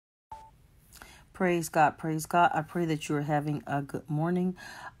Praise God, praise God. I pray that you're having a good morning.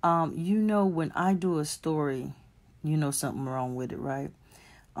 When I do a story, something wrong with it, right?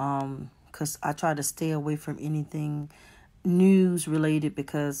 Because I try to stay away from anything news related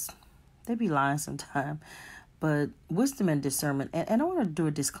because they be lying sometimes. But wisdom and discernment, and I want to do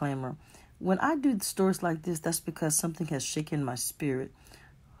a disclaimer. When I do stories like this, that's because something has shaken my spirit.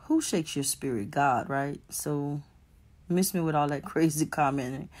 Who shakes your spirit? God, right? So miss me with all that crazy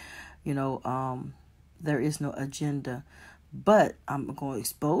commenting. There is no agenda, but I'm going to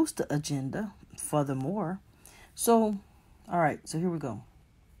expose the agenda furthermore. So, all right, so here we go.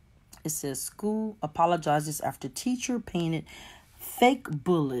 It says, school apologizes after teacher painted fake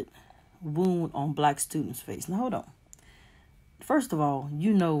bullet wound on black student's face. Now, hold on. First of all,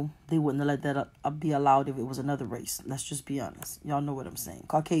 they wouldn't have let that be allowed if it was another race. Let's just be honest. Y'all know what I'm saying.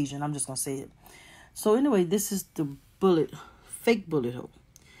 Caucasian, I'm just going to say it. So anyway, this is the fake bullet hole.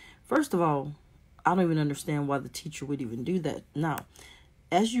 First of all, I don't even understand why the teacher would even do that. Now,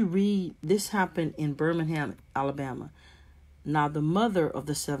 as you read, this happened in Birmingham, Alabama. Now, the mother of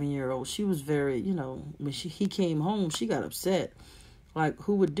the 7-year-old, she was very, when he came home, she got upset. Like,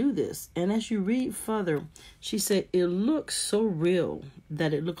 who would do this? And as you read further, she said it looked so real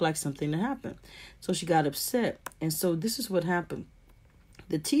that it looked like something that happened. So she got upset. And so this is what happened.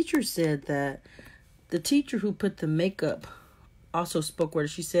 The teacher said that the teacher who put the makeup also spoke with her.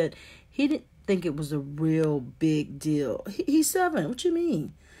 She said he didn't think it was a real big deal. He's 7. What you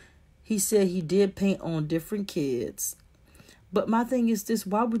mean? He said he did paint on different kids. But my thing is this,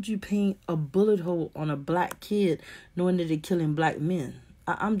 why would you paint a bullet hole on a black kid knowing that they're killing black men?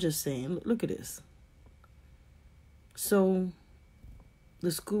 I'm just saying, look at this. So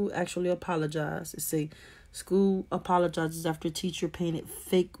the school actually apologized. It say, school apologizes after teacher painted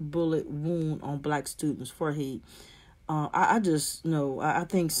fake bullet wound on black student's forehead. I just know, I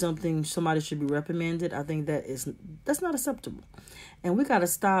think somebody should be reprimanded. I think that's not acceptable. And we got to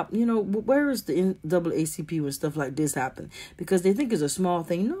stop, where is the NAACP when stuff like this happen? Because they think it's a small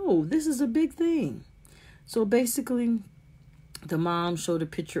thing. No, this is a big thing. So basically, the mom showed a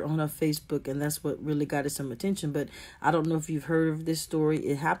picture on her Facebook, and that's what really got us some attention. But I don't know if you've heard of this story.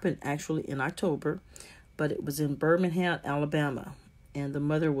 It happened actually in October, but it was in Birmingham, Alabama. And the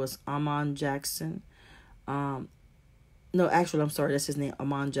mother was Amon Jackson. No, actually, I'm sorry. That's his name,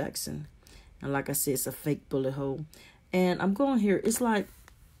 Amon Jackson. And like I said, it's a fake bullet hole. And I'm going here. It's like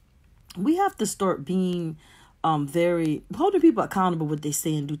we have to start being holding people accountable what they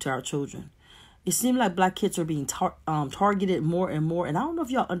say and do to our children. It seems like black kids are being targeted more and more. And I don't know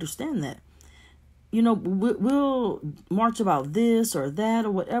if y'all understand that. We'll march about this or that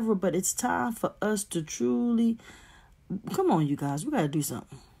or whatever, but it's time for us to truly, come on, you guys, we got to do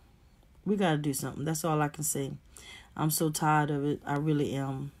something. We got to do something. That's all I can say. I'm so tired of it. I really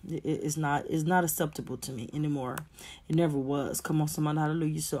am. It's not acceptable to me anymore. It never was. Come on, somebody,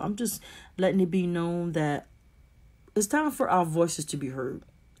 hallelujah. So I'm just letting it be known that it's time for our voices to be heard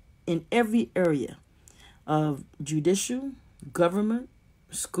in every area of judicial, government,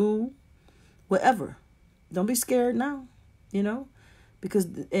 school, whatever. Don't be scared now, because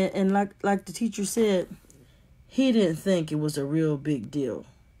and like the teacher said, he didn't think it was a real big deal.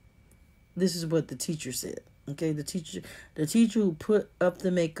 This is what the teacher said. Okay, the teacher who put up the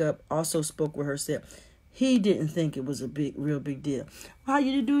makeup also spoke with her, said he didn't think it was a real big deal. How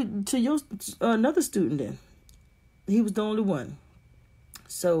you do it to your another student then? He was the only one.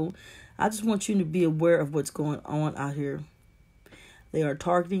 So I just want you to be aware of what's going on out here. They are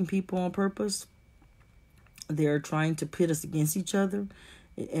targeting people on purpose. They are trying to pit us against each other.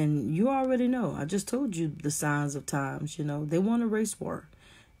 And you already know. I just told you the signs of times, They want a race war.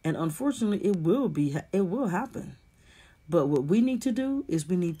 And unfortunately, it will happen. But what we need to do is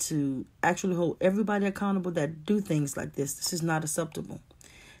we need to actually hold everybody accountable that do things like this. This is not acceptable.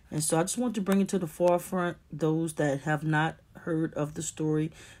 And so I just want to bring it to the forefront. Those that have not heard of the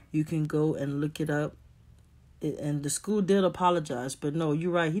story, you can go and look it up. And the school did apologize. But no, you're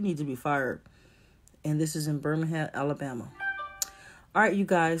right. He needs to be fired. And this is in Birmingham, Alabama. All right, you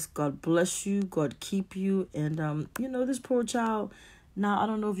guys. God bless you. God keep you. And, this poor child. Now, I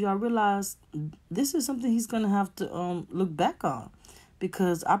don't know if y'all realize this is something he's going to have to look back on.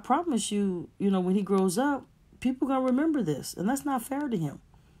 Because I promise you, when he grows up, people going to remember this. And that's not fair to him.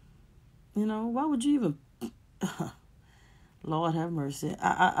 Why would you even... Lord have mercy.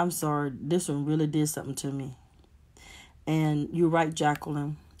 I'm sorry. This one really did something to me. And you're right,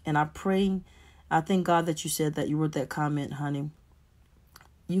 Jacqueline. And I thank God that you said that. You wrote that comment, honey.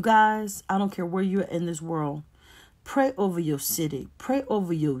 You guys, I don't care where you're in this world. Pray over your city. Pray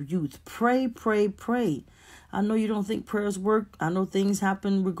over your youth. Pray, pray, pray. I know you don't think prayers work. I know things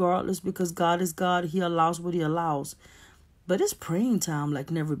happen regardless because God is God. He allows what he allows. But it's praying time like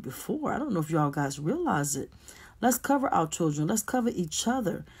never before. I don't know if y'all guys realize it. Let's cover our children. Let's cover each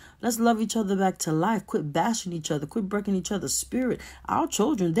other. Let's love each other back to life. Quit bashing each other. Quit breaking each other's spirit. Our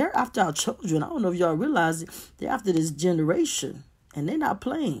children, they're after our children. I don't know if y'all realize it. They're after this generation. And they're not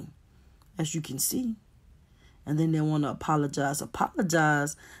playing, as you can see. And then they want to apologize.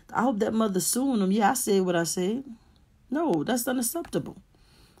 Apologize. I hope that mother suing them. Yeah, I said what I said. No, that's unacceptable.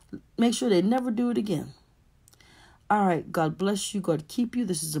 Make sure they never do it again. All right. God bless you. God keep you.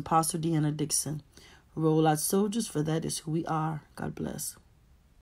 This is Apostle DIXON. Roll out soldiers, for that is who we are. God bless.